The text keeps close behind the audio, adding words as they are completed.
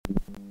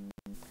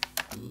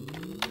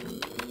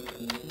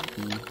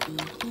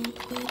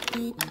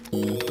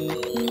You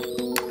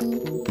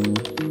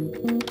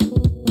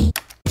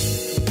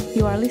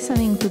are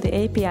listening to the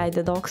API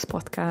Docs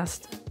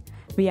podcast.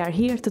 We are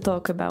here to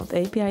talk about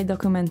API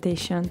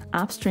documentation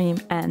upstream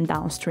and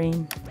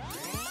downstream.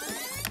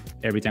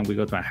 Every time we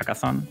go to a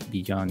hackathon,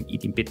 beyond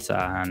eating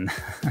pizza and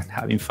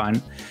having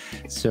fun,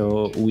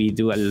 so we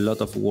do a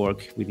lot of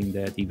work within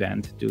the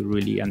event to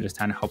really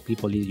understand how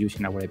people is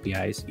using our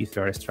APIs. If they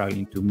are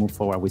struggling to move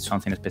forward with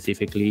something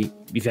specifically,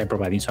 if they're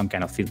providing some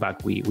kind of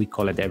feedback, we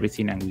collect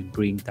everything and we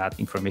bring that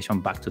information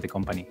back to the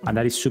company. And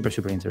that is super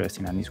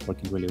interesting and it's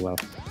working really well.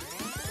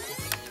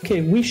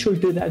 Okay, we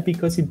should do that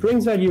because it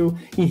brings value.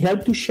 It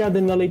helps to share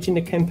the knowledge in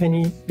the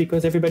company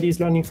because everybody is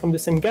learning from the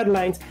same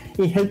guidelines.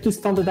 It helps to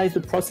standardize the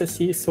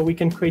processes so we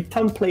can create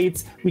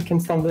templates. We can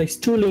standardize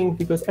tooling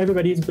because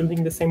everybody is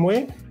building the same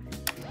way.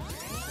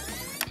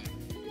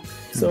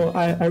 So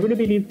I really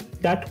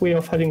believe that way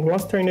of having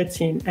roster in a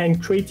team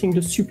and creating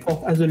the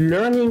support as a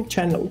learning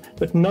channel,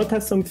 but not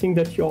as something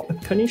that you're a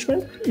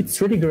punishment, it's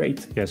really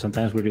great. Yeah,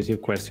 sometimes we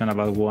receive questions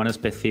about one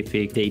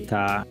specific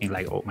data and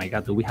like, oh my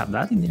God, do we have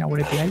that in our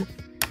API?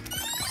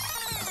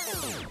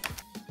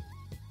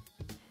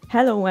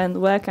 Hello and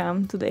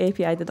welcome to the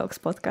API Docs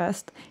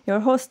podcast.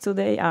 Your hosts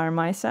today are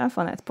myself,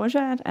 Anett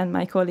Pozsár, and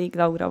my colleague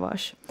Laura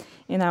Vas.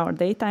 In our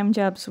daytime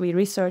jobs, we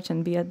research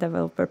and build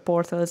developer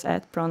portals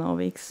at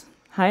Pronovix.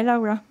 Hi,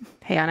 Laura.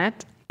 Hey,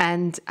 Anett.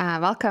 And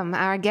welcome.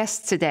 Our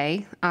guests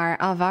today are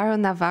Alvaro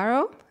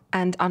Navarro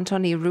and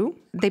Anthony Roux.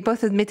 They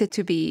both admitted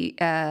to be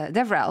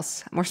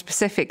DevRels, more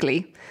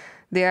specifically.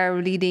 They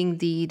are leading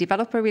the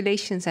developer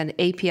relations and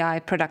API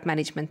product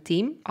management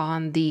team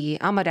on the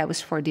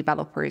Amadeus for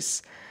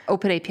developers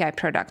open API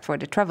product for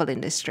the travel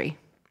industry.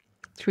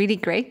 It's really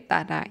great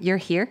that you're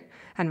here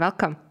and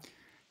welcome.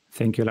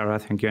 Thank you, Laura.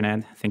 Thank you,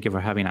 Anett. Thank you for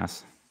having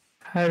us.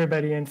 Hi,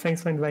 everybody, and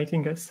thanks for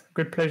inviting us.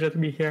 Good pleasure to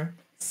be here.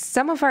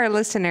 Some of our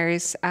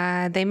listeners,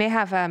 they may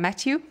have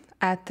met you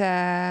at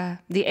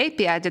the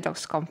API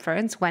Docs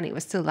conference when it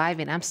was still live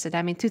in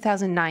Amsterdam in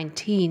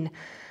 2019.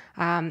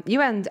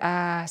 You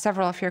and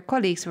several of your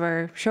colleagues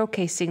were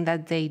showcasing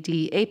that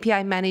the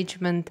API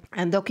management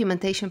and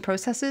documentation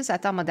processes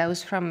at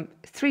Amadeus from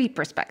three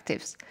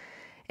perspectives: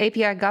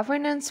 API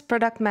governance,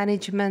 product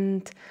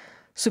management,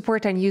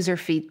 support, and user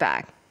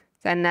feedback.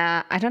 And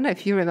I don't know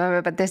if you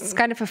remember, but there's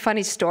kind of a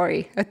funny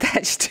story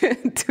attached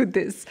to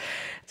this.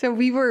 So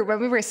when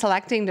we were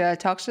selecting the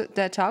talks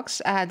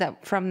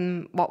that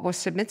from what was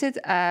submitted,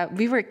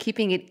 we were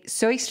keeping it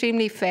so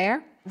extremely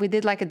fair. We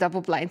did like a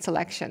double blind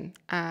selection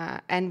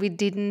and we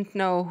didn't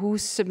know who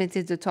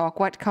submitted the talk,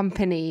 what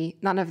company,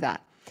 none of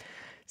that.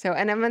 So,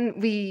 and then when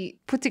we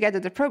put together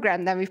the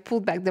program, then we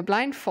pulled back the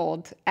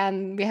blindfold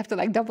and we have to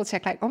like double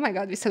check like, oh my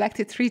God, we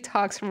selected 3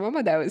 talks from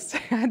Amadeus.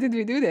 How did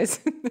we do this?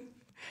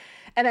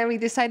 And then we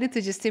decided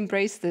to just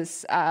embrace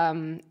this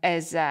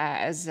as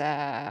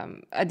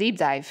a deep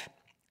dive.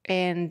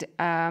 And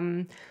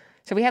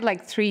so we had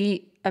like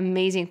 3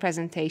 amazing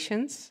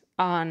presentations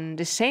on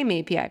the same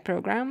API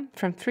program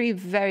from 3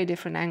 very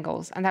different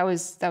angles. And that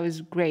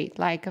was great,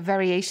 like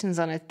variations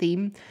on a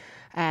theme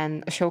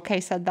and a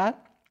showcase at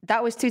that.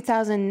 That was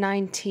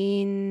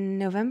 2019,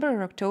 November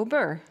or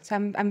October. So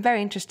I'm very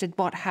interested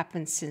what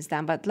happened since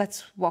then, but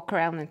let's walk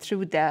around and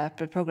through the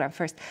program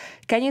first.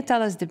 Can you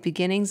tell us the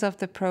beginnings of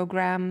the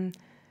program?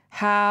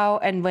 How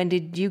and when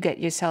did you get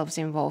yourselves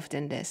involved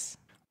in this?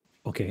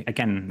 Okay, I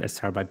can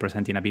start by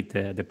presenting a bit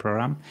the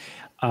program.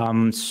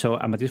 So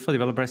Amadeus for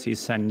Developers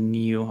is a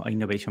new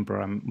innovation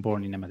program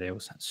born in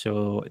Amadeus.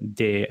 So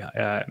the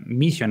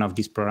mission of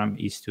this program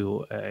is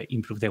to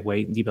improve the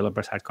way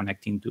developers are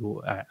connecting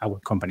to our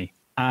company.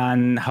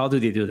 And how do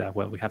they do that?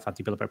 Well, we have a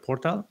developer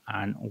portal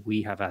and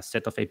we have a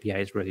set of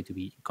APIs ready to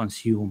be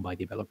consumed by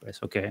developers,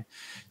 okay?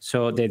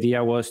 So the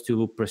idea was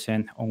to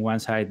present on one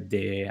side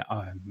the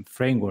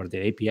framework,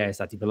 the APIs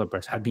that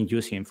developers have been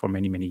using for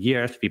many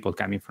years, people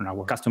coming from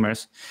our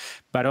customers,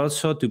 but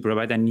also to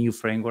provide a new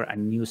framework, a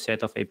new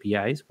set of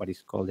APIs, what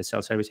is called the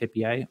self-service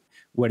API,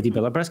 where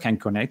developers can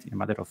connect in a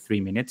matter of 3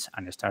 minutes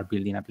and start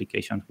building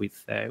applications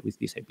with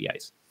these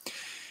APIs.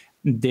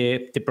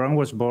 The program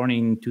was born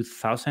in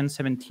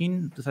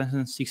 2017,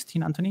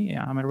 2016, Anthony,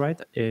 am I right?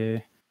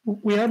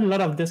 We had a lot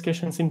of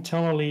discussions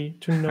internally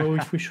to know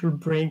if we should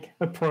bring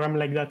a program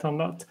like that or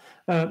not.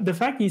 The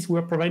fact is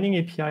we're providing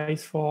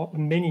APIs for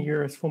many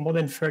years, for more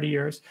than 30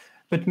 years,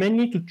 but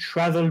mainly to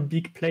travel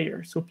big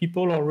players. So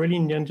people are really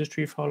in the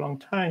industry for a long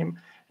time.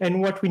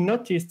 And what we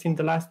noticed in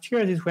the last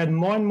years is we had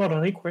more and more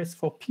requests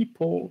for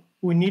people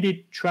who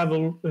needed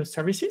travel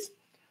services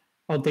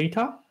or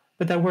data,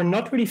 but that were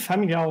not really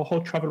familiar with how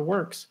travel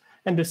works.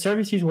 And the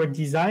services were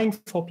designed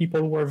for people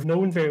who have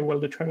known very well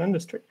the travel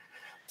industry.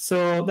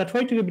 So that's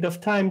why it took a bit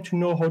of time to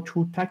know how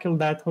to tackle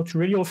that, how to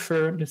really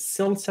offer the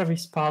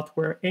self-service part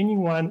where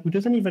anyone who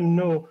doesn't even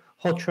know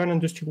how travel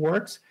industry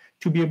works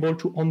to be able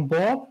to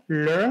onboard,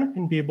 learn,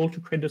 and be able to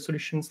create the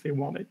solutions they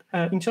wanted.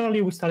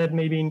 Internally, we started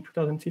maybe in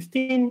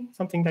 2015,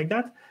 something like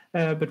that.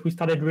 But we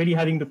started really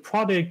having the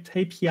product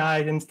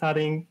APIs and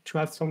starting to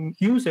have some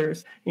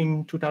users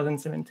in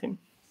 2017.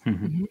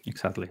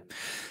 Exactly.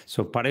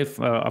 So part of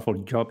our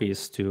job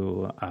is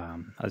to,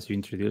 as you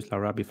introduced,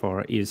 Laura,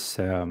 before, is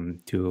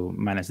to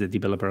manage the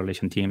developer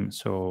relation team.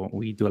 So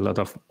we do a lot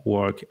of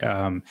work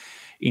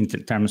in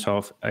terms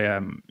of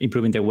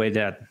improving the way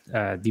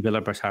that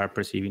developers are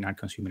perceiving and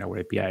consuming our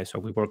API. So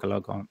we work a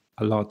lot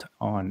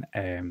on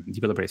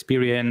developer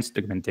experience,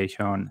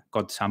 documentation,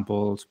 code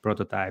samples,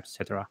 prototypes,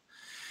 etc.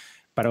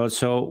 But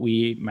also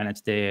we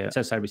manage the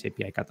self-service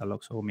API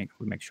catalog. So we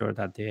make sure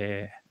that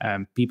the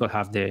people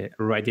have the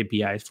right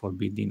APIs for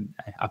building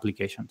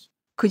applications.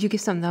 Could you give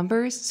some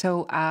numbers?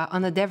 So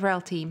on the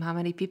DevRel team, how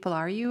many people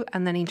are you?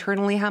 And then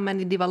internally, how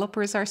many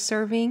developers are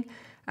serving?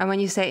 And when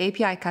you say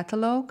API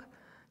catalog,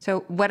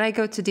 so when I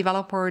go to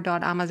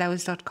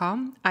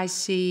developer.amadeus.com, I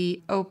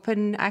see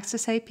open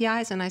access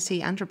APIs and I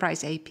see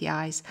enterprise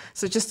APIs.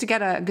 So just to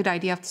get a good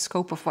idea of the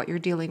scope of what you're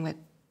dealing with.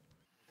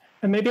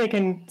 And maybe I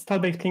can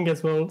start by explaining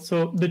as well.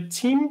 So the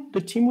team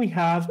we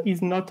have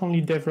is not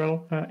only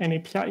DevRel and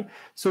API.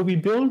 So we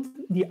built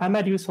the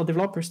Amadeus for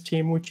Developers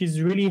team, which is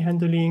really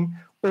handling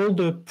all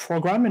the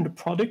program and the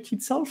product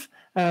itself.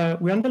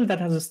 We handle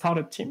that as a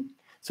startup team.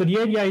 So the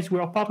idea is we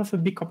are part of a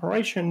big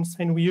corporations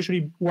and we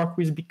usually work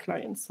with big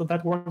clients. So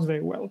that works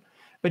very well.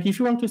 But if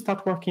you want to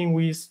start working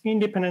with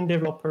independent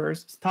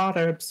developers,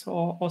 startups,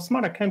 or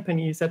smaller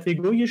companies, that they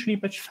go usually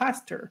much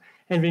faster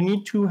and they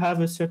need to have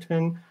a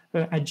certain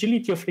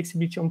agility or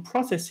flexibility on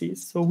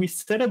processes. So we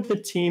set up the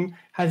team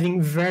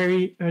having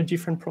very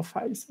different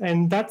profiles.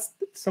 And that's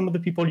some of the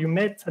people you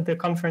met at the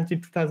conference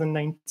in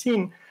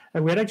 2019.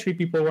 We had actually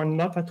people who are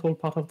not at all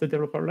part of the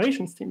developer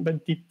relations team,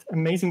 but did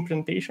amazing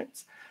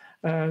presentations.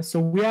 So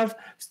we have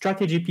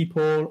strategy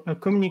people,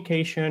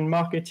 communication,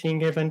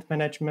 marketing, event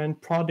management,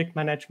 product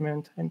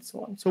management, and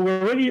so on. So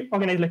we're really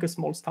organized like a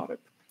small startup.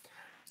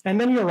 And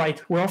then you're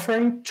right, we're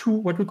offering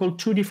what we call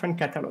two different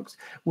catalogs.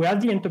 We have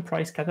the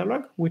enterprise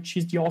catalog, which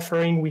is the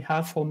offering we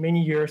have for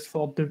many years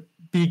for the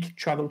big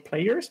travel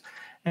players.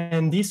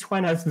 And this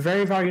one has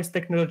very various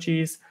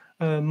technologies,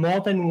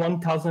 more than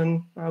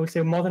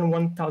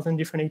 1,000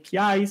 different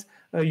APIs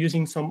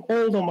using some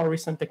old or more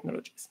recent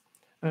technologies.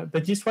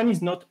 But this one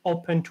is not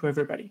open to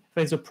everybody.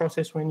 There's a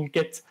process when you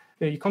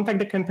contact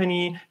the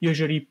company,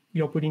 usually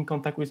you're put in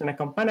contact with an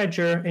account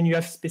manager and you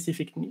have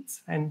specific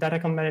needs. And that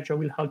account manager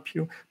will help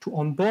you to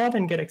onboard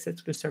and get access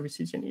to the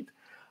services you need.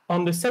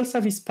 On the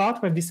self-service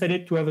part, we've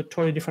decided to have a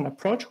totally different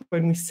approach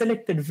when we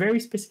selected very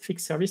specific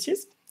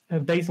services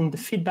based on the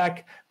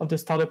feedback of the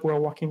startup we're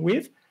working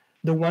with,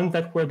 the ones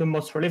that were the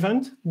most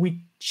relevant.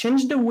 We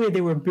changed the way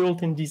they were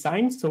built and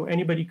designed so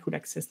anybody could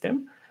access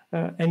them.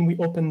 And we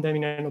open them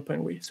in an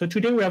open way. So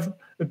today we have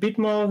a bit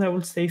more, I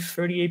would say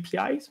 30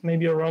 APIs,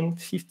 maybe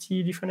around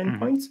 50 different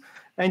endpoints.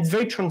 And it's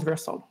very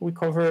transversal. We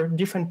cover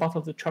different parts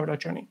of the traveler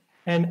journey.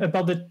 And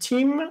about the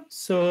team,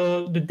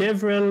 so the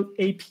DevRel,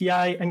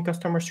 API, and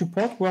customer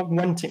support, we're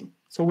one team.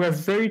 So we have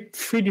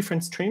three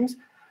different streams,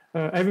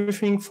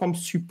 everything from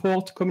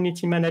support,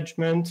 community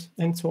management,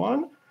 and so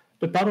on.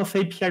 The part of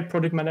API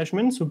product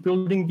management, so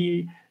building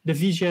the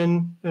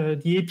vision,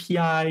 the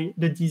API,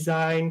 the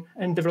design,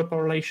 and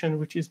developer relation,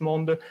 which is more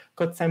on the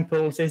code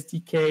samples,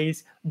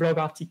 SDKs, blog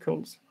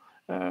articles.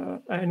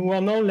 And we're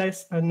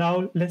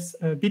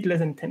a bit less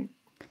than 10.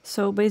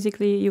 So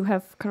basically you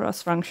have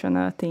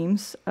cross-functional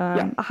teams.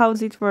 How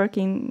does it work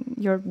in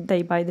your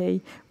day-by-day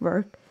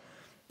work?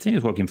 I think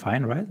it's working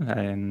fine, right?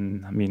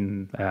 And I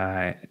mean,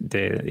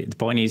 the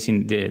point is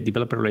in the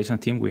developer relations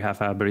team, we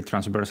have a very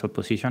transversal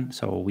position.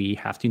 So we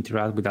have to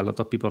interact with a lot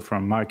of people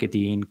from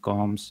marketing,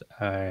 comms,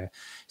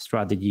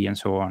 strategy, and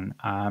so on.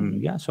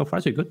 So far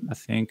so good, I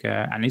think.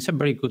 And it's a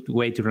very good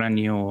way to learn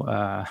new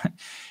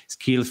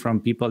skills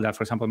from people that,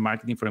 for example,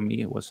 marketing for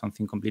me was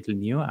something completely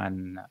new.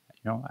 And,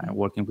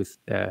 working with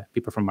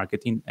people from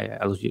marketing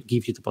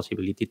gives you the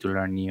possibility to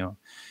learn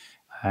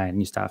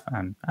new stuff.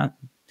 And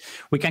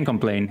we can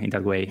complain in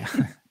that way.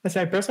 Yes,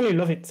 I personally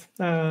love it.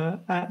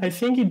 I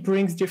think it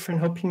brings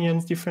different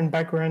opinions, different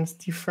backgrounds,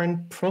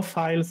 different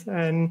profiles,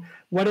 and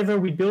whatever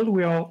we build,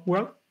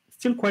 we're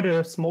still quite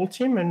a small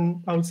team,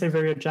 and I would say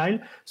very agile.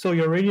 So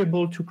you're really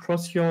able to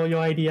cross your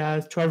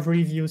ideas, to have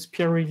reviews,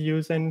 peer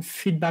reviews, and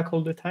feedback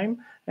all the time,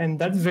 and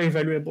that's very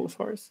valuable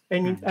for us.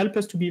 And it helps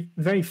us to be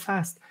very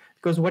fast.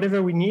 Because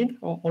whatever we need,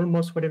 or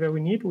almost whatever we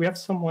need, we have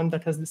someone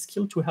that has the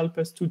skill to help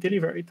us to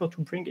deliver it or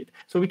to bring it.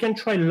 So we can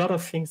try a lot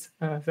of things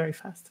very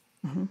fast.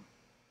 Mm-hmm.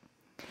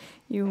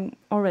 You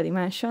already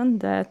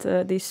mentioned that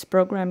this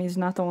program is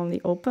not only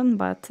open,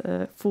 but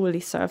fully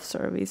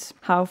self-service.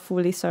 How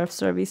fully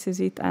self-service is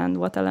it, and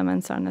what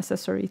elements are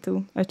necessary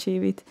to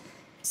achieve it?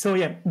 So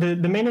the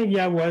main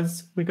idea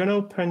was we're going to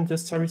open the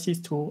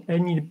services to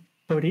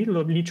anybody,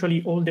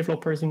 literally all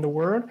developers in the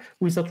world,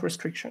 without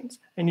restrictions.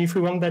 And if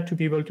we want that to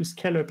be able to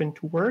scale up and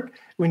to work,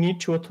 we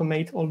need to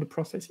automate all the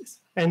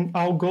processes. And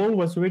our goal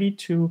was really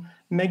to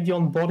make the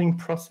onboarding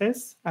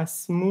process as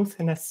smooth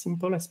and as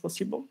simple as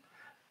possible.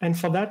 And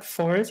for that,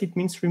 for us, it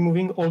means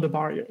removing all the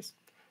barriers.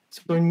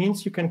 So it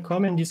means you can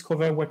come and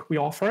discover what we're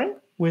offering,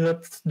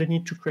 without the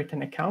need to create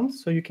an account.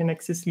 So you can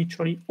access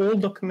literally all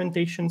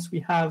documentations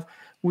we have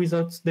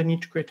without the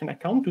need to create an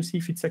account to see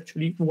if it's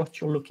actually what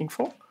you're looking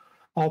for.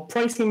 Our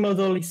pricing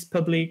model is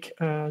public,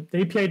 the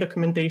API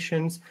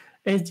documentations,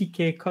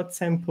 SDK, code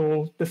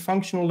sample, the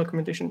functional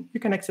documentation. You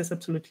can access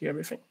absolutely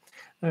everything.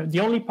 The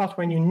only part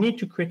when you need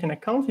to create an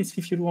account is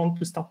if you want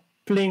to start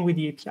playing with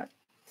the API.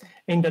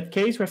 In that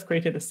case, we have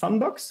created a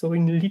sandbox. So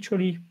in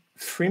literally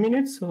 3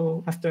 minutes,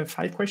 so after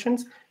 5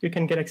 questions, you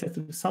can get access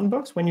to the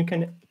sandbox when you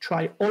can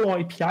try all our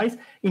APIs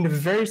in a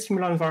very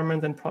similar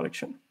environment than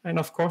production, and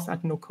of course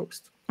at no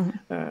cost.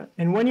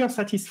 And when you're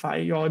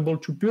satisfied, you're able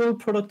to build,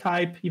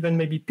 prototype, even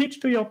maybe pitch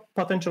to your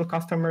potential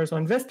customers or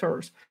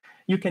investors.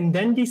 You can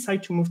then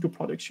decide to move to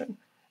production.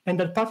 And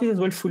that part is as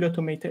well fully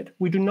automated.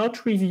 We do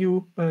not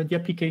review the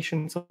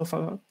applications of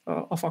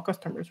our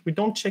customers. We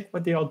don't check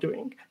what they are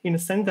doing, in a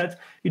sense that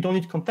you don't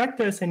need to contact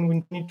us and we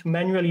need to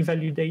manually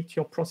validate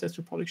your process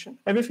to production.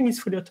 Everything is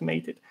fully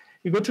automated.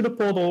 You go to the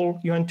portal,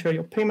 you enter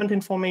your payment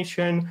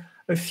information,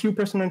 a few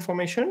personal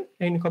information,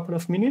 and in a couple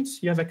of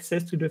minutes, you have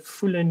access to the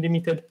full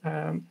unlimited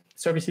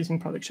services in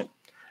production.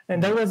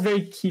 And that was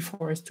very key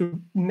for us to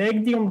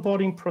make the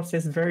onboarding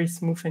process very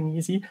smooth and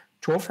easy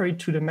to offer it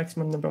to the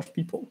maximum number of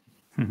people.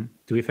 Mm-hmm.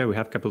 To be fair, we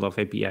have a couple of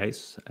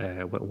APIs.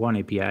 One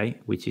API,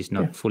 which is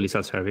not fully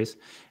self-service,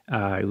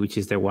 which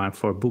is the one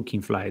for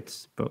booking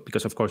flights. But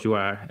because of course you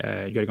are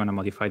going to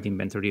modify the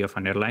inventory of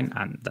an airline,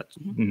 and that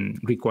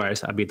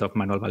requires a bit of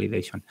manual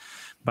validation.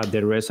 But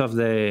the rest of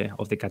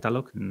the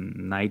catalog,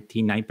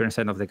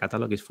 99% of the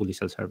catalog is fully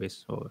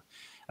self-service. So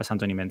as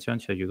Anthony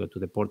mentioned, so you go to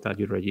the portal,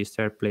 you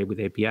register, play with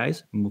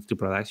APIs, move to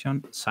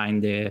production,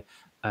 sign the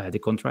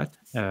contract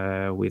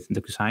with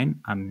DocuSign,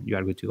 and you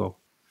are good to go.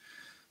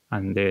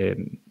 And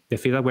the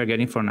feedback we're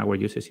getting from our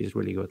users is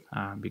really good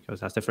because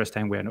that's the first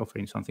time we're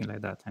offering something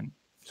like that. And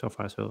so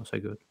far, so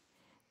good.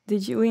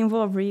 Did you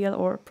involve real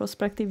or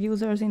prospective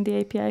users in the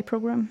API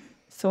program?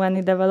 So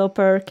any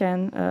developer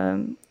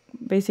can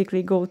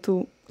basically go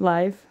to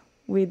live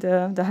with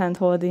the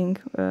hand-holding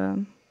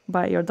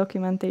by your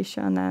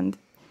documentation and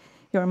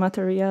your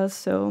materials.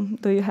 So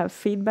do you have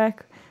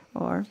feedback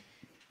or...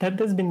 That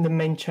has been the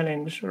main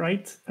challenge,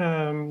 right?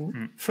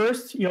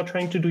 First, you're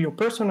trying to do your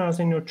personas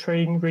and you're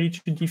trying really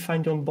to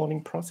define the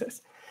onboarding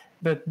process.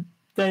 But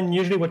then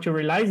usually what you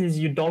realize is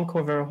you don't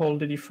cover all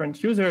the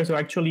different users, or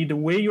actually the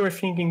way you're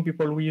thinking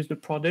people will use the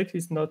product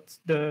is not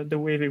the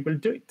way they will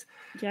do it.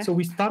 Yeah. So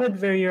we started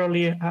very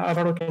early,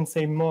 Alvaro can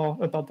say more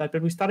about that,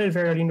 but we started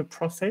very early in the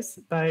process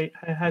by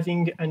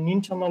having an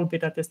internal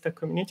beta tester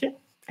community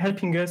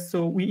helping us.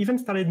 So we even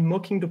started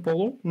mocking the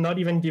portal, not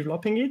even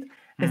developing it,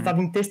 and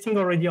starting testing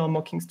already our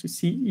mockings to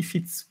see if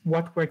it's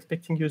what we're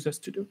expecting users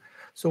to do.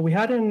 So we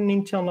had an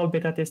internal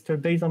beta tester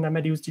based on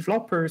Amadeus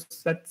developers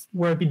that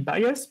were a bit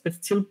biased, but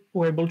still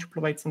were able to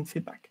provide some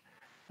feedback.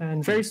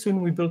 And very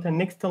soon we built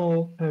an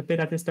external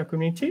beta tester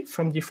community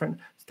from different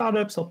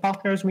startups or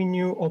partners we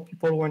knew or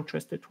people who were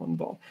interested to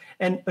onboard.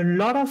 And a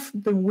lot of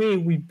the way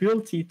we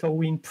built it or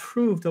we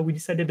improved or we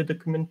decided the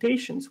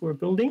documentations we're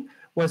building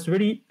was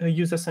really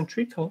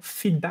user-centric or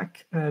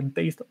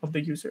feedback-based of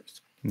the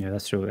users. Yeah,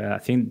 that's true. I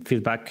think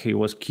feedback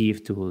was key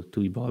to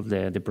evolve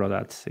the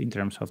product in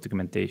terms of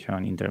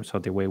documentation, in terms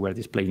of the way we're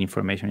displaying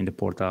information in the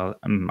portal.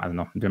 I don't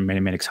know, there are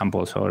many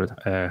examples or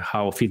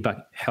how feedback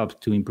helped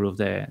to improve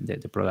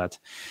the product.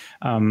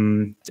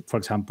 For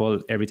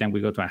example, every time we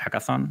go to a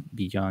hackathon,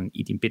 beyond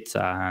eating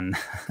pizza and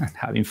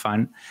having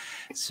fun,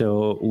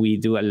 so we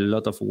do a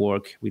lot of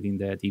work within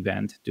the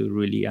event to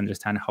really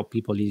understand how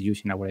people is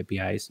using our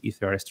APIs, if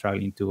they are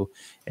struggling to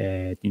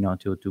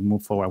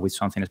move forward with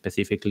something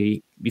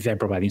specifically, if they're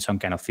providing some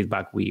kind of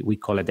feedback, we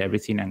collect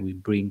everything and we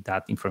bring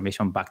that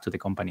information back to the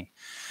company.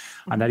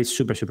 And that is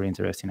super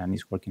interesting and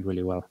it's working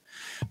really well.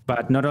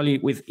 But not only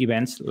with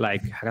events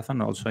like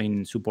hackathon, also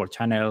in support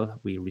channel,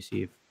 we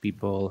receive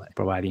people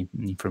providing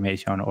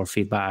information or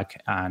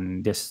feedback,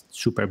 and that's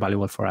super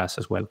valuable for us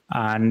as well.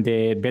 And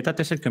the beta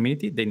tester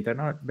community, the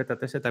internal beta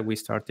tester that we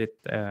started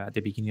at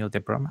the beginning of the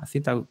program, I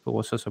think that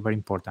was also very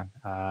important.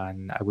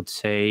 And I would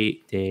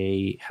say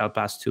they help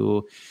us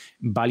to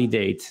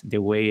validate the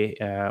way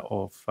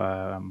of,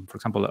 for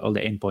example, all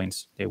the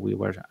endpoints that we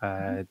were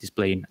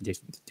displaying,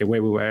 the way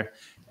we were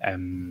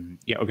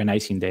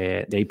organizing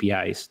the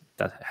APIs.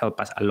 That help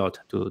us a lot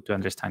to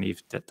understand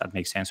if that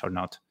makes sense or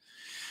not.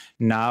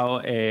 Now,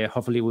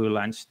 hopefully, we will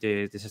launch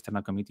this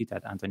external community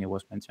that Anthony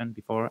was mentioned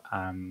before.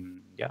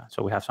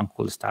 So we have some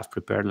cool stuff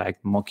prepared, like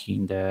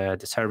mocking the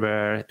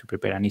server to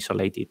prepare an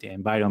isolated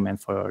environment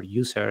for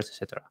users,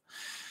 etc.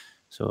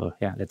 So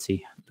yeah, let's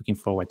see. Looking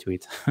forward to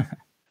it.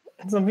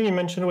 And something you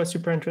mentioned was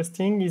super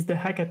interesting is the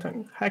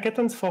hackathon.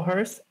 Hackathons for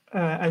us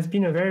has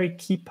been a very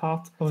key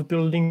part of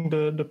building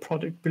the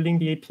product, building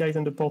the APIs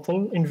and the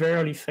portal in very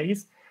early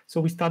phase.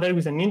 So we started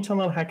with an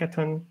internal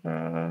hackathon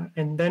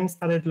and then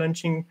started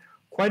launching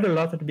quite a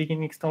lot at the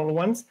beginning, external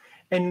ones.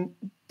 And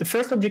the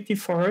first objective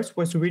for us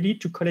was really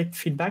to collect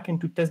feedback and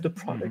to test the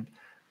product.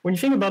 When you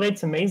think about it,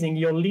 it's amazing.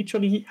 You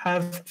literally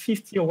have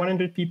 50 or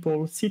 100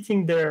 people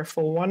sitting there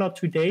for 1 or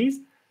 2 days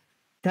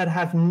that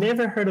have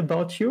never heard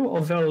about you or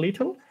very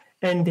little.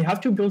 and they have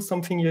to build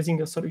something using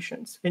your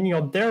solutions. And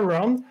you're there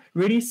around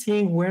really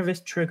seeing where they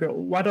struggle,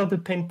 what are the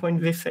pain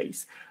points they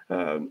face,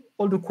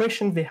 all the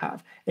questions they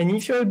have. And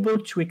if you're able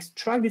to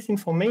extract this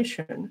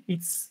information,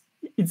 it's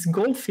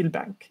gold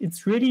feedback.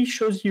 It really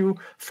shows you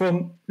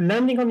from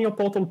landing on your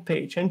portal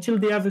page until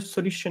they have the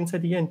solutions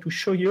at the end to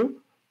show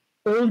you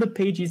all the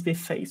pages they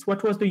face,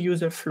 what was the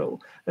user flow,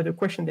 the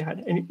question they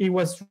had. And it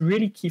was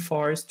really key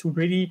for us to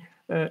really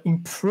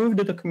improve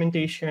the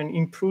documentation,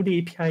 improve the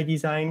API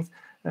designs,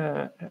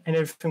 and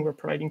everything we're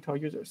providing to our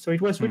users. So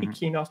it was really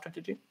key in our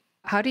strategy.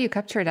 How do you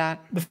capture that?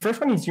 The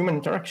first one is human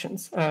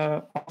interactions.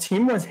 Our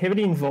team was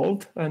heavily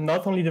involved,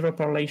 not only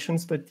developer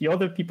relations, but the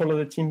other people of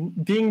the team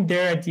being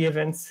there at the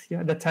events.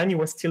 At that time, it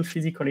was still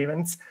physical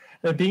events.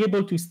 Being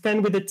able to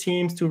stand with the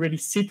teams, to really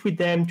sit with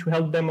them, to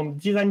help them on the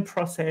design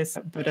process,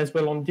 but as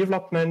well on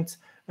development.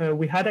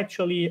 We had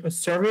actually a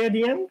survey at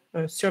the end,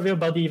 a survey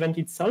about the event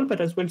itself,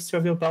 but as well a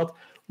survey about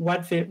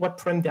what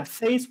problem they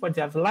face, what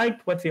they have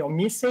liked, what they are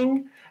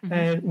missing.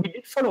 And we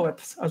did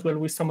follow-ups as well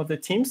with some of the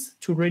teams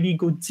to really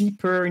go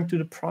deeper into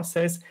the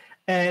process.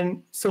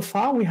 And so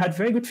far, we had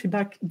very good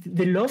feedback.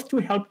 They love to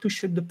help to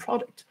shape the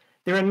product.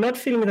 They are not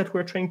feeling that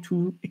we're trying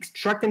to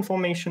extract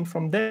information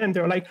from them.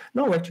 They're like,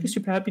 no, we're actually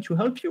super happy to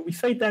help you. We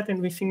find that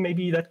and we think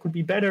maybe that could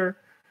be better.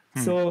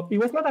 So it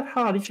was not that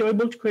hard. If you're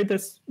able to create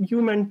this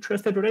human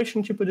trusted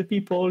relationship with the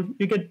people,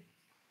 you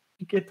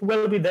get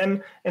well with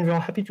them and they're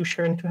happy to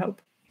share and to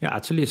help. Yeah,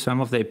 actually,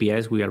 some of the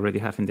APIs we already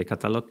have in the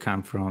catalog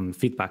come from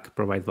feedback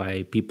provided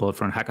by people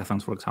from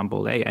hackathons, for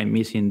example. Hey, I'm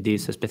missing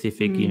this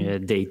specific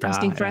data.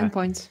 Asking for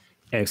endpoints.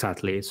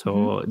 Exactly.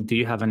 So do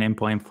you have an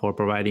endpoint for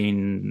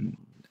providing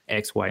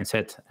X, Y, and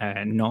Z?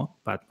 No,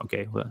 but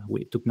okay, well,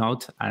 we took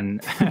note.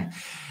 And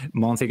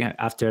month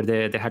after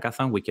the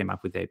hackathon, we came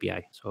up with the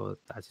API. So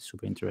that's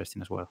super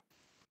interesting as well.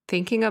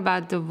 Thinking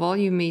about the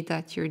volume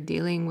that you're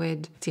dealing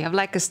with, do you have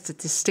like a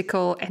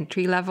statistical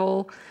entry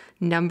level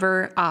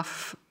number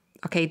of,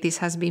 okay, this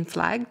has been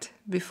flagged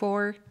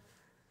before?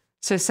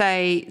 So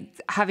say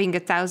having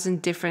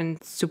 1,000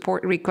 different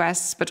support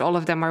requests, but all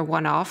of them are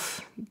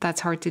one-off,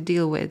 that's hard to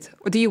deal with.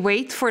 Or do you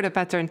wait for the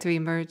pattern to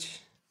emerge?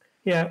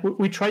 Yeah,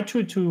 we try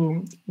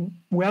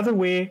we have a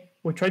way,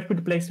 we try to put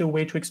in place a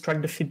way to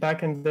extract the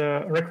feedback and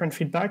the recurrent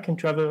feedback and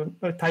to have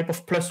a type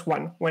of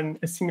 +1 when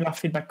a similar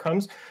feedback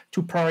comes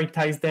to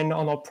prioritize then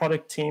on our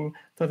product team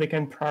so they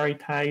can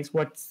prioritize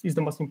what is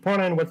the most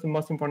important, what's the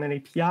most important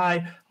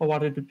API, or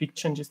what are the big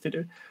changes to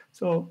do.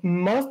 So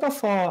most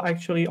of our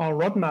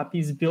roadmap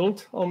is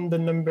built on the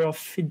number of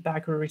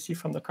feedback we receive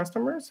from the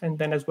customers and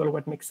then as well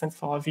what makes sense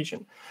for our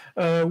vision.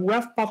 We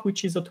have part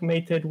which is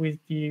automated with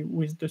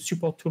the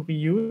support tool we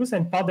use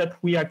and part that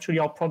we actually,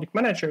 our product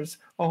managers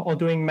are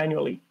doing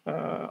manually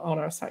on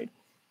our side.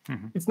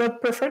 It's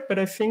not perfect, but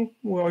I think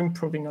we're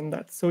improving on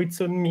that. So it's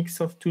a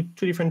mix of two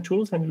different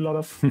tools and a lot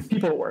of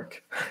people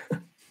work.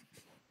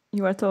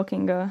 You are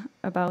talking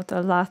about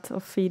a lot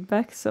of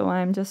feedback, so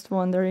I'm just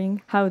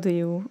wondering, how do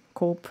you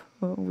cope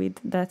with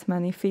that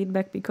many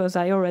feedback? Because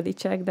I already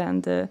checked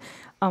and the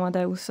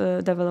Amadeus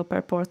developer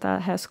portal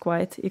has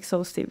quite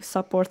exhaustive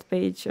support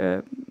page.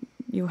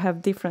 You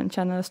have different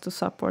channels to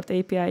support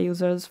API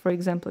users, for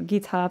example,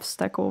 GitHub,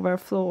 Stack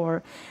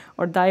Overflow,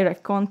 or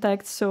direct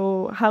contact.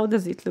 So how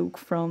does it look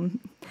from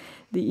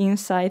the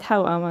inside?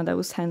 How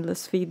Amadeus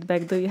handles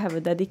feedback? Do you have a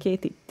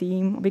dedicated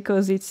team?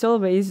 Because it's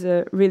always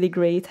really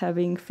great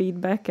having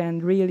feedback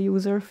and real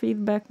user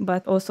feedback,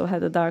 but also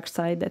had a dark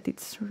side that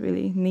it's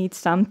really needs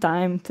some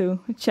time to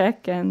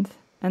check and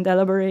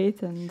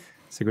elaborate. And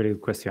it's a very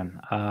good question.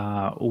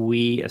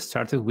 We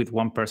started with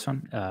one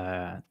person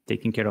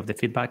taking care of the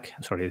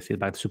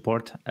feedback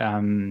support.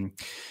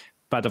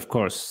 But of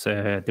course,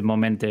 the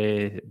moment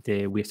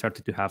we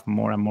started to have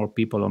more and more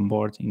people on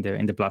board in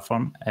the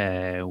platform,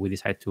 we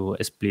decided to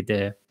split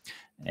the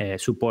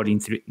support in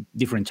 3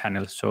 different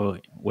channels. So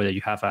whether you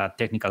have a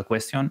technical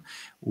question,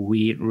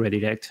 we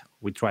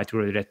try to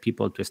redirect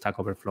people to Stack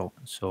Overflow.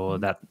 So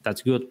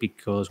that's good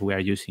because we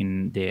are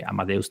using the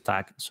Amadeus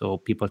tag, so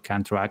people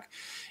can track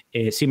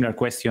similar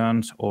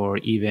questions or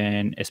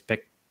even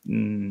expect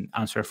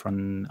answer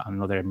from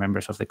other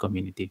members of the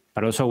community.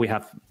 But also we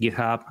have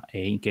GitHub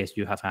in case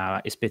you have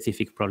a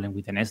specific problem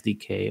with an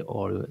SDK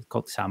or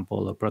code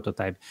sample or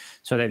prototype.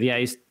 So the idea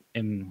is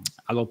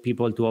allow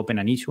people to open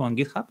an issue on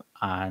GitHub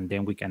and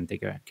then we can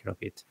take care of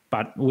it.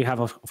 But we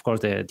have, of course,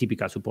 the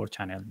typical support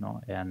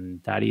channel,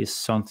 and that is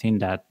something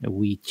that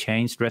we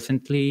changed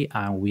recently,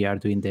 and we are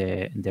doing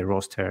the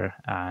roster,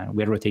 and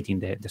we are rotating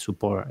the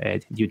support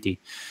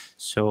duty.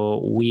 So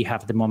we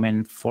have at the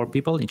moment 4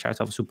 people in charge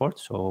of support.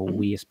 So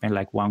we spend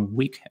like 1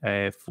 week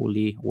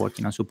fully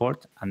working on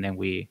support, and then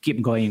we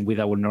keep going with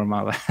our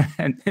normal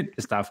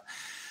stuff.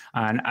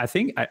 And I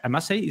think I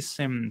must say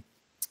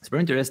It's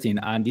very interesting,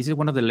 and this is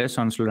one of the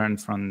lessons learned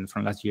from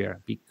last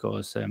year,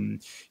 because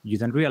you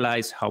don't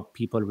realize how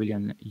people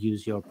really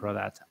use your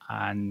product,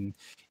 and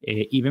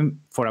even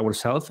for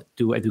ourselves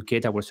to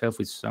educate ourselves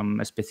with some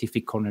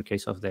specific corner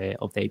case of the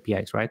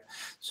APIs, right?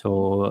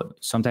 So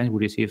sometimes we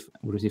receive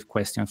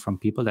questions from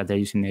people that they're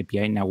using the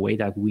API in a way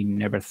that we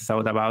never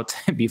thought about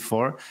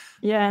before.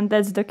 Yeah, and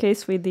that's the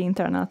case with the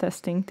internal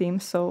testing team.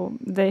 So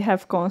they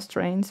have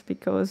constraints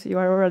because you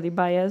are already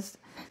biased.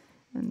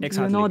 And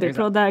Exactly. You know the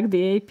product,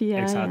 the API.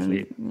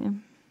 Exactly.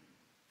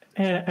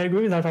 I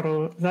agree with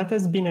Alvaro. That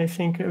has been, I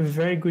think, a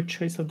very good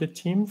choice of the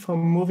team for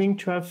moving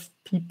to have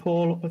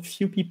a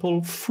few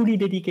people fully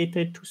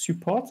dedicated to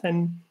support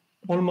and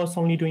almost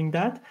only doing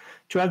that,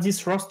 to have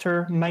this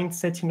roster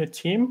mindset in a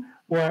team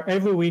where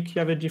every week you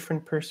have a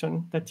different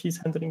person that is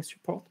handling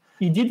support.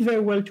 It did very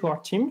well to our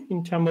team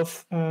in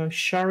terms of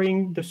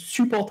sharing the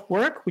support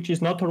work, which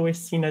is not always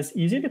seen as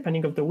easy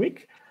depending on the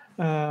week.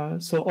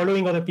 So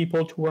allowing other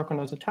people to work on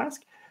other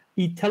tasks.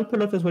 It helped a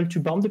lot as well to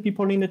bond the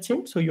people in the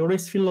team. So you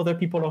always feel other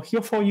people are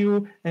here for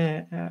you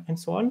and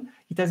so on.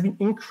 It has been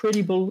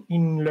incredible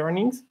in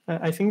learnings.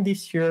 I think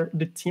this year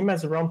the team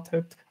has ramped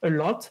up a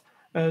lot.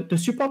 The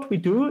support we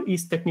do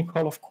is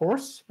technical, of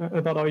course,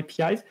 about our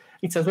APIs.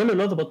 It's as well a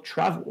lot about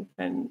travel.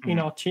 And in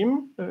our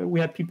team, we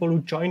had people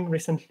who joined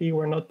recently who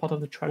are not part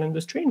of the travel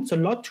industry. It's a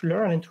lot to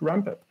learn and to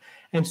ramp up.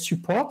 And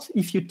support,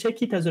 if you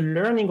take it as a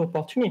learning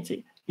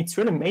opportunity, it's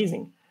really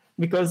amazing,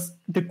 because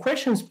the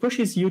questions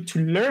pushes you to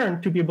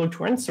learn to be able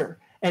to answer.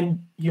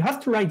 And you have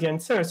to write the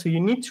answer. So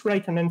you need to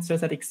write an answer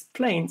that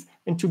explains.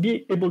 And to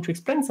be able to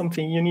explain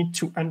something, you need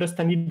to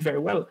understand it very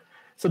well.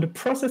 So the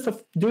process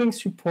of doing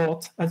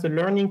support as a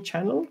learning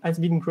channel has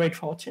been great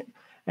for our team.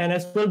 And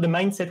as well, the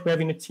mindset we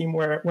have in a team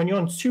where when you're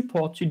on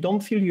support, you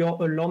don't feel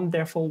you're alone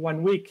there for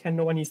 1 week and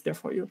no one is there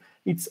for you.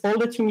 It's all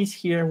the team is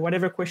here.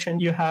 Whatever question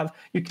you have,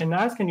 you can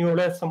ask and you'll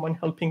have someone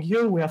helping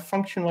you. We have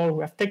functional,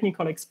 we have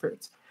technical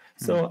experts.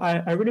 So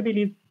I really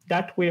believe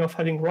that way of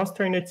having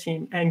roster in a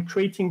team and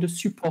creating the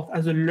support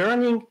as a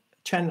learning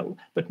channel,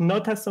 but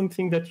not as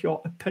something that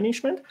you're a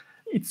punishment,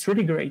 it's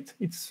really great.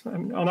 It's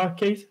on our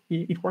case,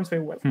 it works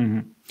very well.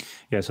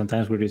 Yeah,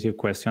 sometimes we receive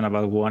questions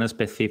about one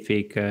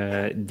specific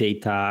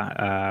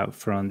data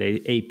from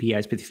the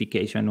API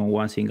specification on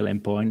one single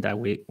endpoint that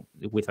we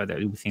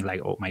think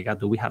like, oh my God,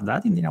 do we have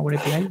that in our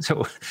API?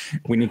 So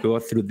we need to go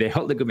through the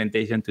whole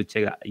documentation to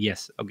check that.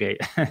 Yes, okay.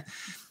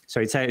 So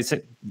it's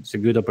a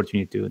good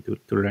opportunity to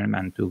learn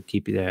and to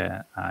keep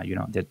the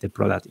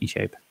product in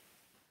shape.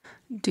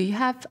 Do you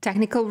have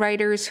technical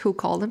writers who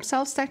call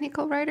themselves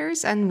technical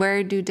writers, and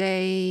where do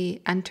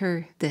they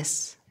enter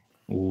this?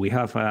 We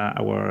have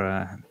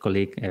our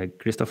colleague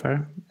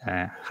Christopher.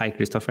 Hi,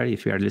 Christopher,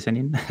 if you are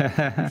listening.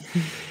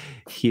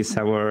 He's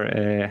our,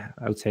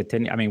 I would say,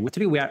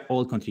 we are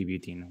all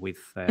contributing with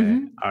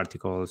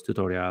articles,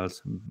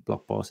 tutorials,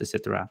 blog posts,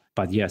 etc.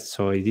 But yes,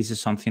 so this is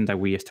something that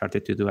we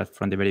started to do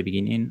from the very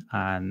beginning.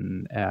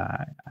 And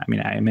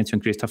I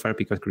mentioned Christopher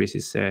because Chris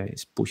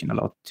is pushing a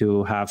lot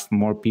to have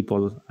more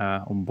people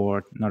on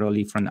board, not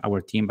only from our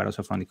team, but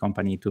also from the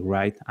company, to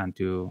write and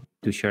to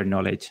share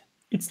knowledge.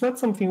 It's not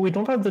something, we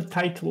don't have the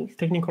title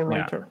technical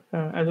writer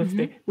as of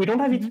today. We don't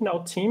have it in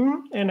our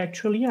team. And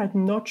actually,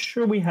 I'm not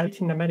sure we have it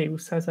in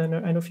Amadeus as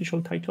an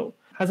official title.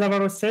 As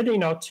Alvaro said,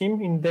 in our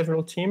team, in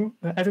DevRel team,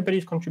 everybody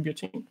is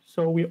contributing.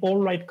 So we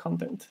all write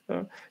content.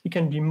 It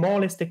can be more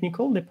or less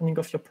technical depending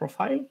on your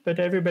profile, but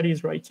everybody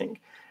is writing.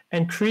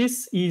 And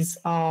Chris is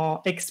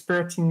our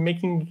expert in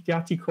making the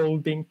article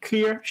being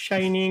clear,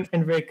 shining,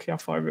 and very clear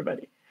for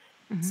everybody.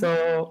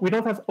 So we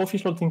don't have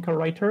official technical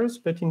writers,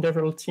 but in the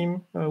DevRel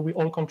team, we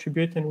all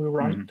contribute and we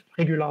write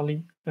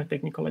regularly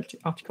technical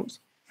articles.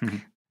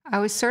 I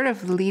was sort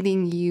of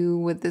leading you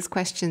with this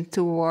question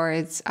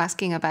towards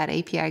asking about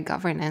API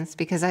governance,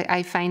 because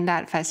I find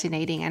that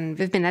fascinating. And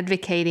we've been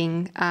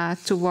advocating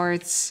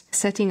towards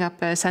setting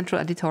up a central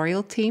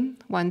editorial team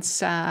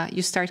once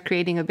you start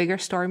creating a bigger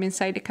storm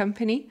inside the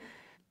company.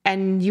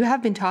 And you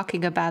have been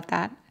talking about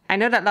that. I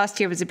know that last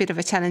year was a bit of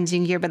a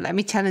challenging year, but let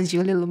me challenge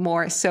you a little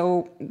more.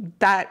 So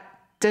that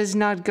does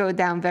not go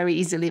down very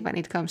easily when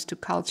it comes to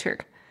culture.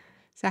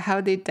 So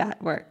how did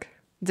that work?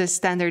 The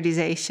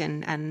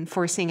standardization and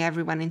forcing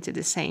everyone into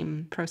the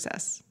same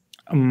process?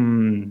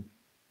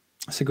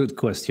 It's a good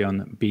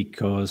question,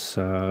 because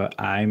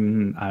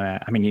internally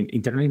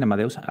in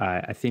Amadeus,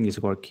 I think it's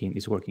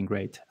working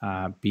great,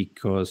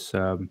 because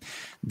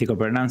the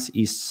governance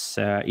is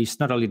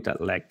not only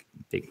that, like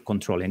the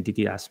control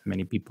entity as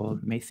many people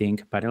may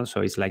think, but also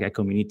it's like a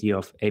community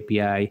of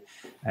API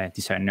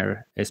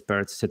designer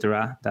experts,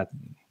 etc., that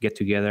get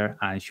together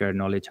and share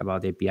knowledge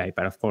about API.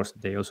 But of course,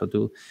 they also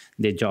do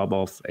the job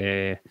of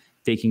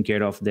taking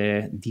care of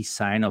the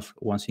design of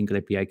one single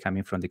API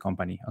coming from the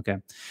company. Okay,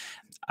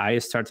 I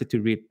started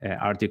to read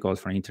articles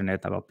from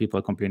internet about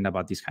people complaining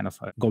about this kind of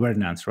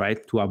governance,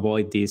 right, to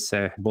avoid this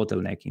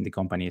bottleneck in the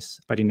companies.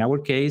 But in our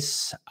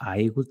case,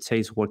 I would say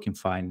it's working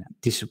fine.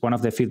 This is one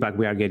of the feedback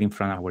we are getting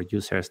from our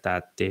users,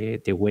 that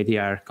the way they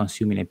are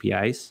consuming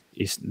APIs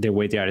is the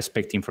way they are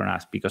expecting from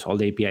us, because all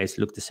the APIs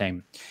look the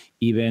same.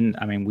 Even,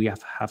 we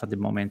have at the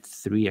moment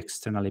 3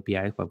 external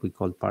APIs, what we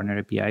call partner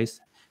APIs,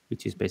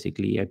 which is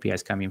basically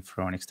APIs coming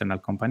from external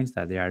companies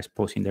that they are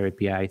exposing their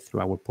API through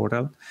our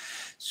portal.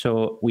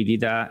 So we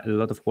did a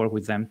lot of work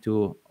with them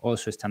to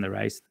also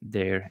standardize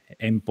their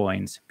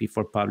endpoints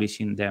before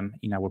publishing them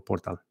in our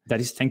portal. That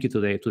is thank you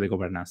to the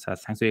governance.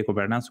 Thanks to the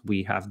governance,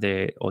 we have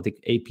all the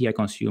API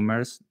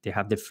consumers, they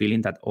have the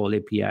feeling that all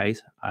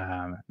APIs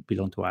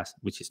belong to us,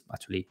 which is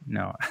actually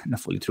not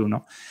fully true.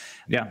 No,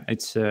 yeah,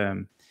 it's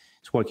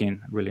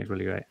working really,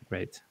 really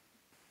great.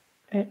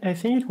 I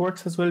think it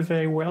works as well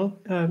very well.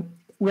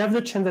 We have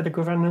the chance that the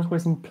governance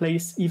was in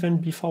place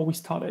even before we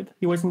started.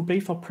 It was in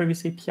place for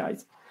previous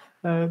APIs.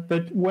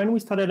 But when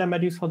we started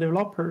Amadeus for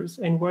developers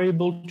and were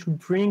able to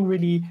bring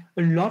really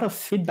a lot of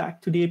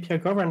feedback to the API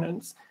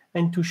governance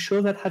and to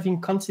show that having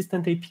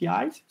consistent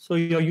APIs, so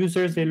your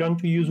users, they learn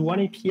to use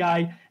one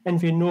API and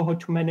they know how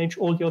to manage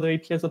all the other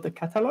APIs of the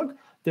catalog,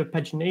 the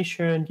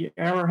pagination, the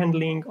error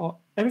handling, or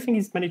everything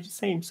is managed the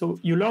same. So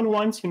you learn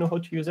once, you know how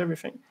to use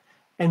everything.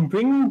 And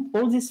bringing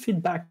all this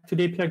feedback to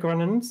the API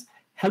governance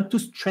help to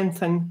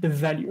strengthen the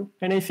value.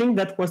 And I think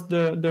that was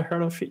the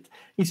heart of it,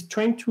 is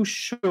trying to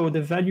show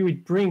the value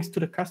it brings to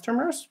the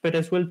customers, but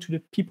as well to the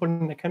people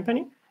in the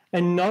company,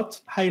 and not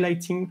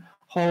highlighting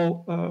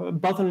how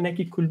bottleneck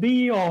it could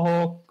be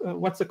or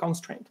what's the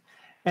constraint.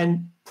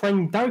 And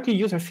from directly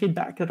user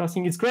feedback, that I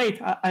think is great.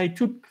 I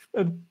took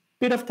a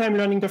bit of time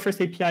learning the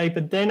first API,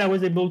 but then I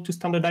was able to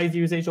standardize the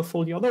usage of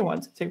all the other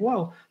ones and say,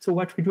 wow, so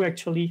what we do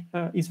actually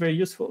is very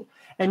useful.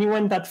 And it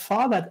went that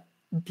far that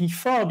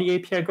before the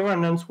API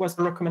governance was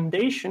a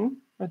recommendation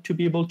to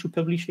be able to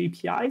publish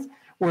APIs,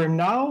 where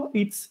now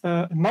it's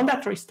a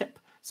mandatory step.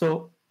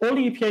 So all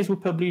the APIs we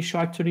publish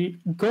are actually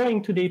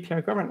going to the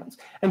API governance.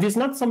 And it's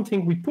not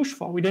something we push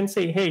for. We don't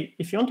say, hey,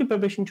 if you want to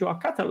publish into our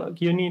catalog,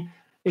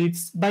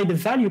 it's by the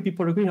value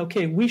people agree,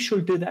 okay, we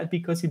should do that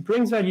because it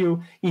brings value.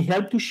 It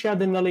helps to share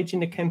the knowledge in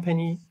the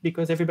company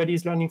because everybody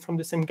is learning from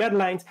the same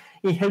guidelines.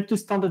 It helps to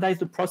standardize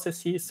the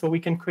processes so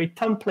we can create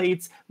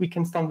templates. We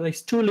can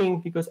standardize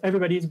tooling because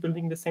everybody is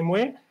building the same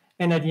way.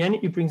 And at the end,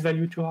 it brings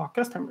value to our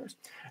customers.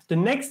 The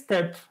next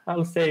step,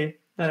 I'll say,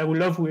 that I would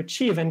love to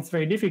achieve, and it's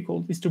very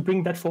difficult, is to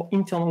bring that for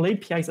internal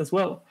APIs as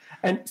well.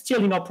 And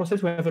still in our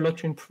process, we have a lot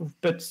to improve.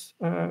 But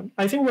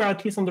I think we're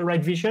at least on the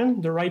right vision,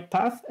 the right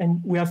path,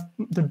 and we have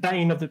the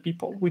buy-in of the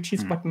people, which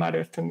is what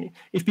matters to me.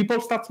 If people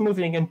start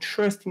moving and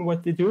trusting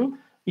what they do,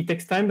 it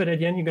takes time, but at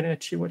the end, you're going to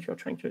achieve what you're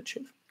trying to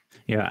achieve.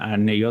 Yeah,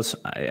 and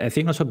I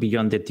think also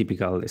beyond the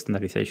typical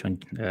standardization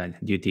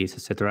duties,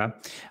 etc.,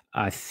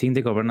 I think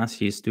the governance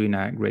is doing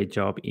a great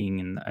job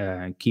in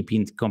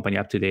keeping the company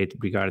up to date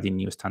regarding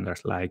new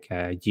standards like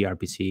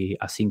gRPC,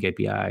 async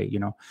API,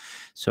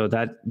 So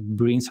that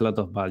brings a lot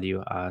of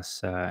value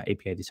as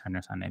API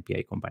designers and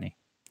API company.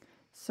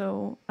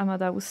 So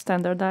Amadeus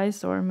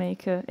standardized or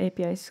make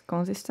APIs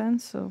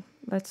consistent. So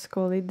let's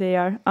call it they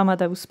are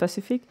Amadeus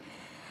specific.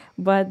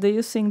 But do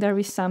you think there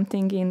is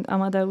something in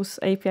Amadeus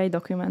API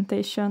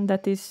documentation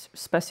that is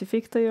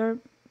specific to your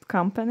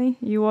company?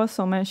 You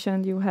also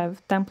mentioned you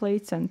have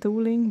templates and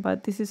tooling,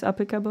 but this is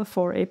applicable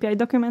for API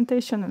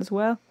documentation as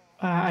well?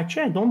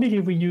 Actually, I don't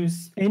believe we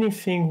use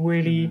anything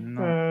really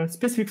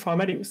specific for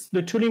Amadeus.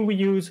 The tooling we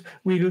use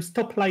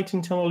Stoplight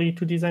internally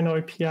to design our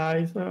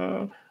APIs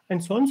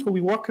and so on. So we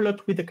work a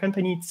lot with the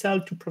company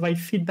itself to provide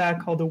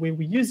feedback on the way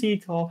we use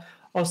it or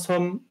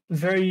some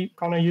very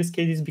corner use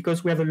cases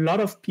because we have a lot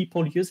of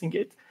people using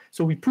it.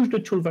 So we push the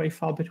tool very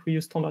far, but we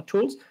use standard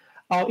tools.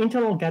 Our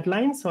internal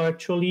guidelines are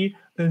actually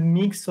a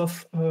mix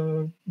of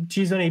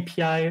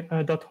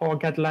JSON-API.org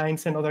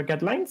guidelines and other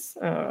guidelines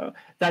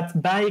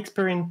that by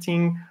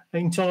experimenting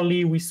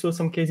internally, we saw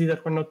some cases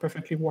that were not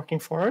perfectly working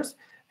for us.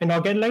 And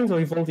our guidelines are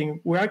evolving.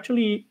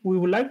 We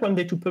would like one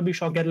day to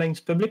publish our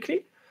guidelines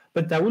publicly,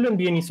 but that wouldn't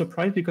be any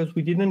surprise because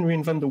we didn't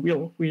reinvent the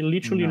wheel. We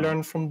literally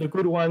learned from the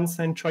good ones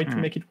and tried to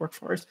make it work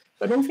for us.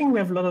 So I don't think we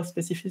have a lot of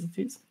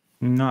specificities.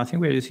 No, I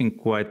think we're using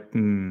quite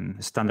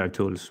standard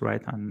tools,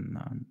 right?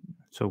 And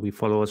so we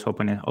follow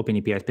Open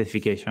API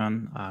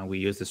specification. We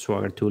use the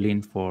Swagger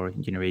tooling for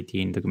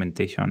generating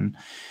documentation.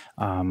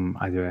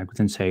 I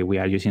couldn't say we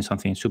are using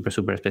something super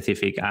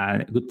specific.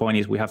 A good point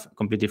is we have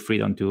complete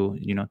freedom to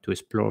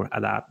explore,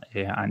 adapt,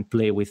 and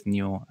play with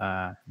new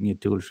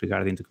tools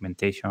regarding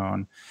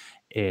documentation,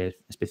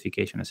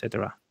 specification,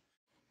 etc.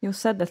 You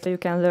said that you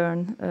can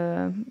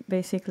learn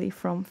basically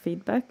from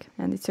feedback,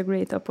 and it's a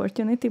great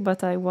opportunity,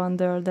 but I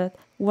wonder that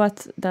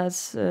what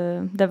does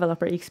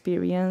developer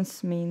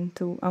experience mean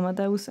to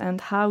Amadeus,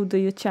 and how do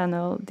you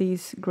channel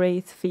these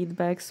great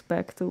feedbacks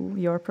back to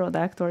your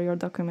product or your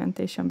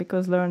documentation?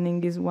 Because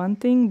learning is one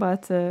thing,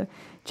 but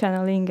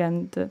channeling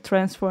and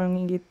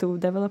transforming it to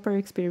developer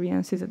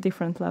experience is a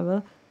different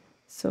level.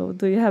 So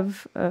do you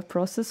have a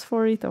process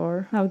for it,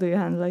 or how do you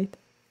handle it?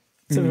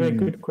 It's a very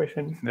good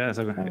question. That's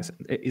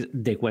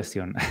the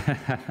question.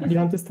 Do you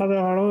want to start,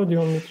 Alvaro, or do you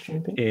want me to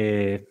jump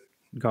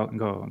in?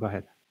 Go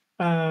ahead.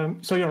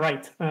 So you're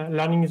right.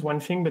 Learning is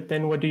one thing, but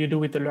then what do you do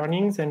with the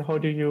learnings, and how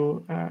do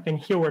you? And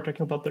here we're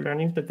talking about the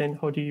learnings, but then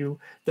how do you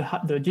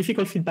the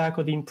difficult feedback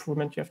or the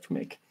improvement you have to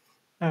make?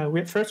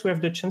 First, we have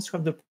the chance to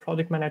have the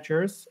product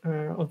managers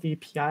of the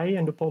API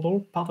and the portal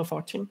part of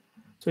our team.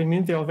 So it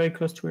means they are very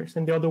close to us,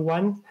 and they are the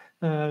one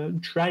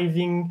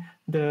driving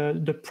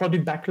the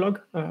product backlog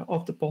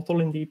of the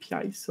portal and the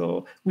API.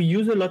 So we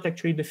use a lot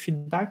actually the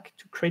feedback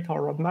to create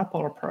our roadmap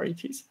or our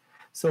priorities.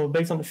 So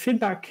based on the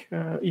feedback,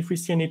 if we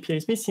see an API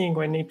is missing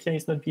or an API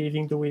is not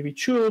behaving the way we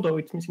should, or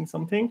it's missing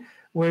something,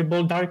 we're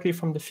able directly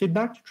from the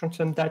feedback to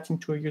transform that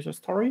into a user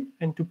story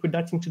and to put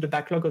that into the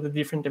backlog of the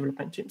different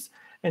development teams.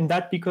 And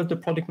that, because the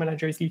product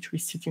manager is literally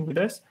sitting with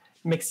us,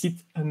 makes it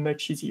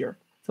much easier.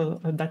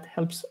 So that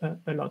helps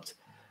a lot.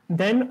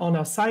 Then on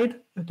our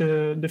side,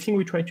 the thing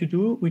we try to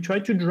do, we try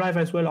to drive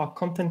as well our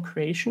content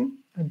creation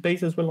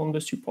based as well on the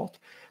support.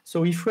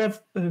 So if we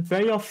have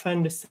very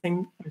often the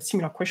same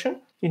similar question,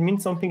 it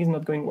means something is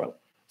not going well.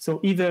 So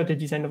either the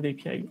design of the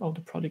API or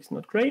the product is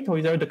not great, or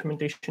either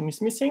documentation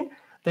is missing.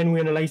 Then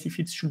we analyze if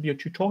it should be a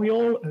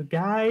tutorial, a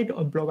guide,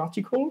 a blog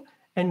article,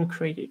 and we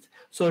create it.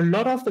 So a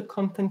lot of the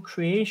content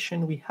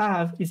creation we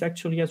have is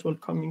actually as well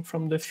coming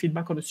from the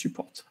feedback or the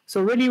support.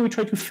 So really we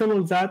try to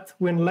funnel that,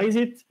 we analyze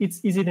it. Is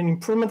it an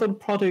improvement of the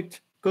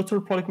product? Go to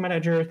the product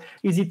manager.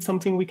 Is it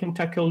something we can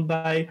tackle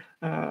by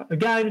a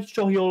guide,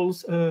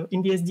 tutorials,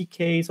 in the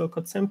SDKs or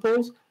code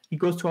samples? It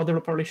goes to our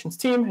developer relations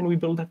team and we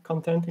build that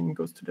content and it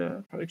goes to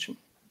the production.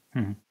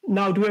 Mm-hmm.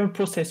 Now, do we have a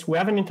process? We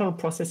have an internal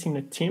process in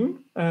the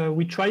team.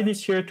 We try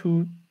this year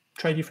to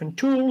try different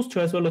tools to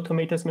as well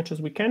automate as much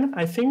as we can.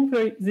 I think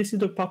this is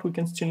the part we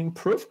can still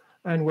improve,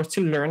 and we're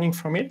still learning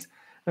from it.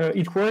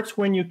 It works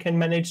when you can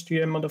manage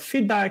the amount of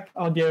feedback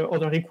or the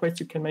other requests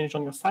you can manage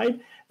on your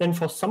side. Then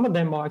for some of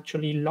them are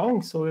actually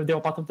long. So they are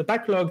part of the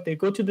backlog. They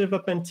go to the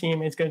development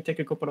team. It's going to take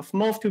a couple of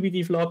months to be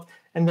developed.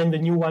 And then the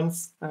new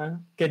ones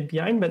get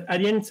behind. But at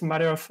the end, it's a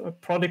matter of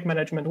product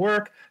management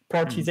work,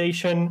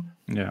 prioritization.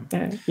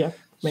 Yeah.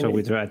 So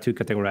we try to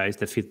categorize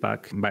the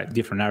feedback by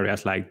different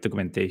areas like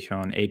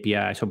documentation,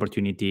 APIs,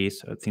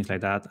 opportunities, things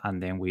like that,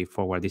 and then we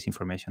forward this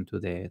information to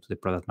the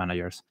product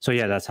managers. So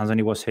yeah, that's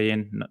Anthony was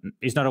saying.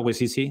 It's not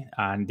always easy,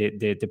 and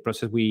the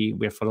process we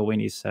are following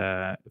is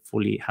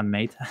fully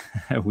handmade.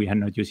 We are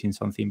not using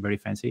something very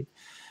fancy.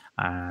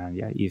 And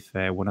yeah, if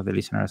one of the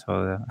listeners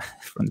or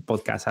from the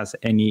podcast has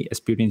any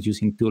experience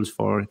using tools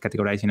for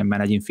categorizing and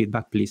managing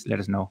feedback, please let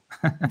us know.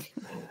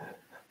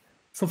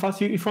 So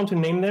first, if you want to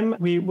name them,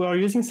 we are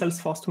using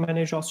Salesforce to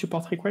manage our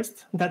support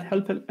requests. That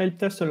helped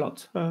us a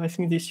lot. I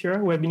think this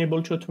year we have been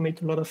able to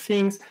automate a lot of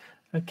things,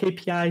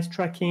 KPIs,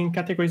 tracking,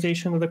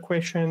 categorization of the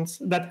questions.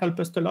 That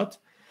helped us a lot.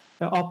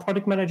 Our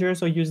product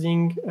managers are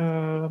using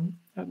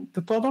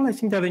the portal. I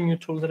think they have a new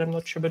tool that I'm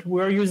not sure, but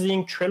we're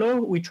using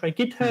Trello. We tried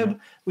GitHub.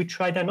 We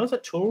tried another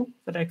tool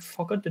that I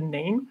forgot the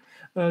name.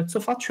 So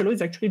far, Trello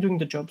is actually doing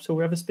the job. So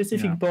we have a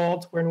specific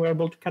board where we're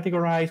able to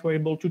categorize, we're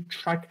able to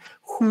track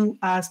who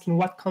asked, in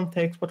what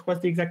context, what was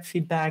the exact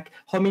feedback,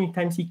 how many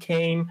times he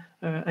came,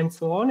 and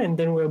so on. And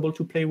then we're able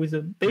to play with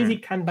a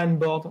basic Kanban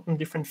board on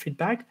different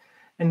feedback.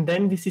 And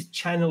then this is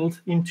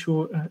channeled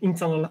into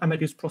internal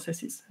Amadeus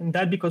processes. And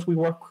that because we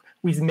work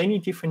with many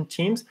different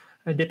teams,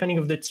 depending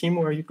on the team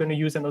where you're going to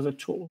use another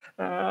tool.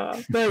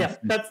 But yeah,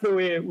 that's the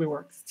way we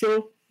work.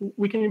 Still,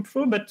 we can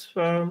improve, but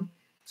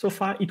so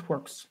far it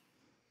works.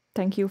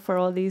 Thank you for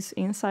all these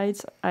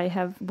insights. I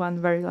have one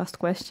very last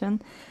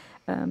question.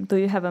 Do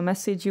you have a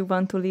message you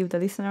want to leave the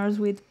listeners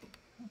with?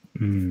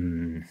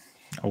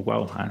 Oh,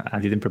 wow. I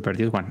didn't prepare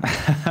this one.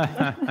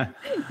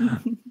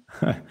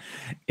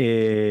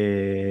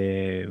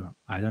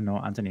 I don't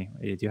know, Anthony,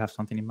 do you have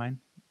something in mind?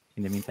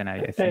 In the meantime,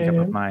 I think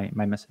about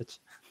my message.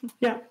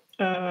 Yeah.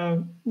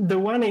 The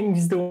one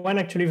is the one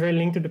actually very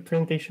linked to the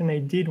presentation I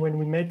did when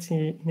we met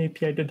in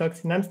API the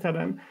Docs in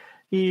Amsterdam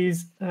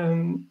is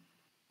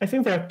I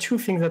think there are two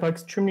things that are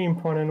extremely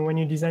important when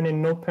you design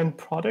an open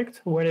product,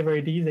 whatever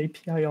it is,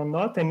 API or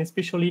not, and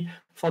especially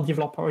for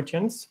developer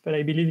audience, but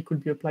I believe it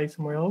could be applied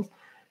somewhere else,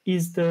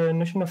 is the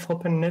notion of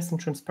openness and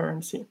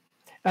transparency.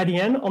 At the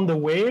end, on the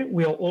way,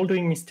 we are all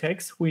doing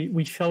mistakes.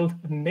 We failed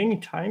many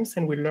times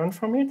and we learn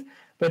from it.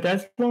 But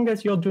as long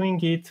as you're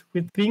doing it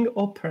with being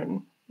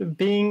open,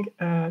 being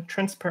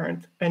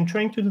transparent, and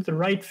trying to do the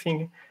right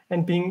thing,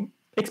 and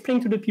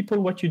explaining to the people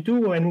what you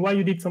do and why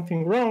you did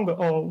something wrong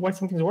or why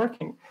something's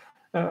working,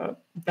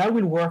 that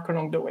will work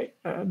along the way.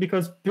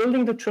 Because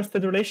building the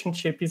trusted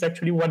relationship is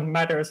actually what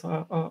matters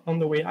on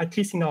the way, at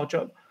least in our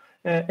job.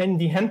 And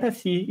the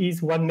empathy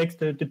is what makes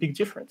the big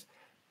difference.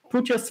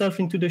 Put yourself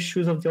into the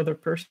shoes of the other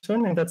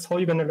person, and that's how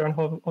you're going to learn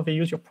how they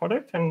use your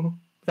product, and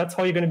that's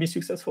how you're going to be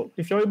successful.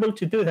 If you're able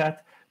to do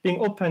that,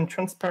 being open,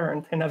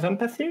 transparent, and have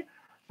empathy,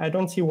 I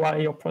don't see why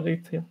your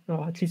product,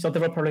 or at least your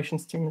developer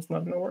relations team, is not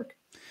going to work.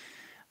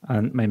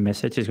 And my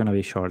message is going to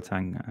be short,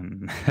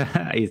 and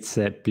it's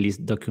please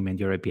document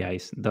your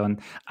APIs. Don't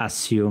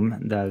assume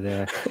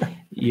that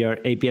your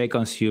API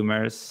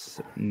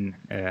consumers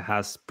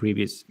has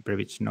previous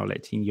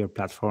knowledge in your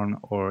platform,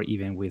 or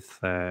even with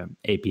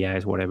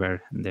APIs,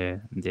 whatever the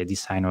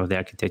design or the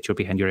architecture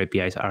behind your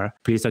APIs are.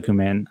 Please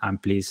document,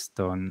 and please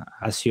don't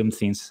assume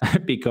things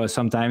because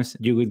sometimes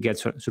you will get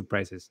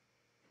surprises.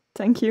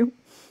 Thank you.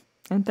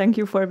 And thank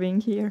you for being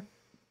here.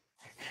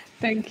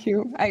 Thank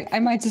you. I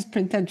might just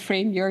print and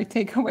frame your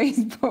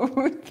takeaways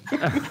both.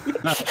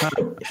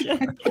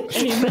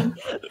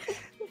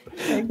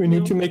 We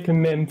need to make a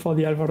meme for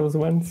the Alvaro's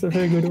one. It's a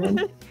very good one.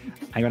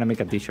 I'm going to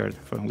make a t-shirt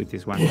with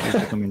this one.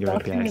 Document your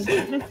APIs.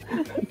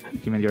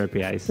 Document your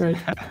APIs. Right.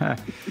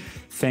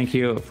 Thank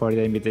you for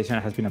the invitation.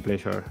 It has been a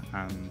pleasure.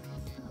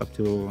 Hope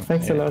to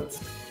Thanks a lot.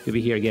 To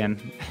be here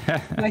again.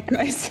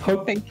 Likewise.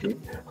 Thank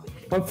you.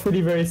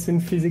 Hopefully very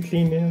soon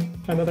physically in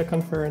another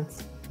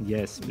conference.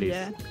 Yes, please.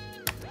 Yeah.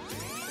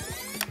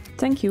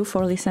 Thank you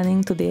for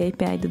listening to the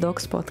API the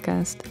Docs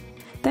podcast.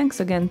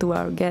 Thanks again to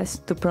our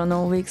guest, to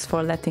Pronovix,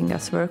 for letting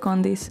us work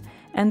on this,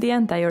 and the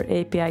entire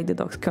API the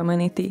Docs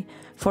community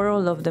for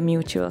all of the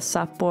mutual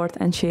support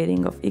and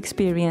sharing of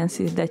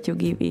experiences that you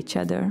give each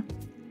other.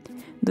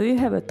 Do you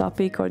have a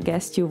topic or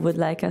guest you would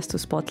like us to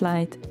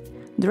spotlight?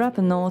 Drop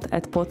a note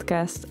at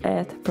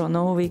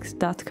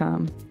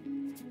podcast@pronovix.com.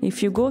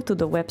 If you go to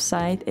the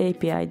website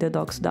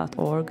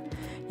apidthedocs.org,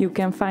 you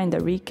can find the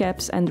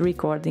recaps and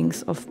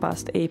recordings of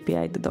past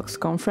API the Docs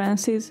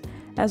conferences,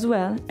 as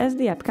well as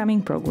the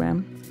upcoming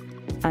program.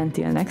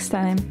 Until next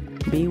time,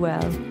 be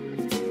well.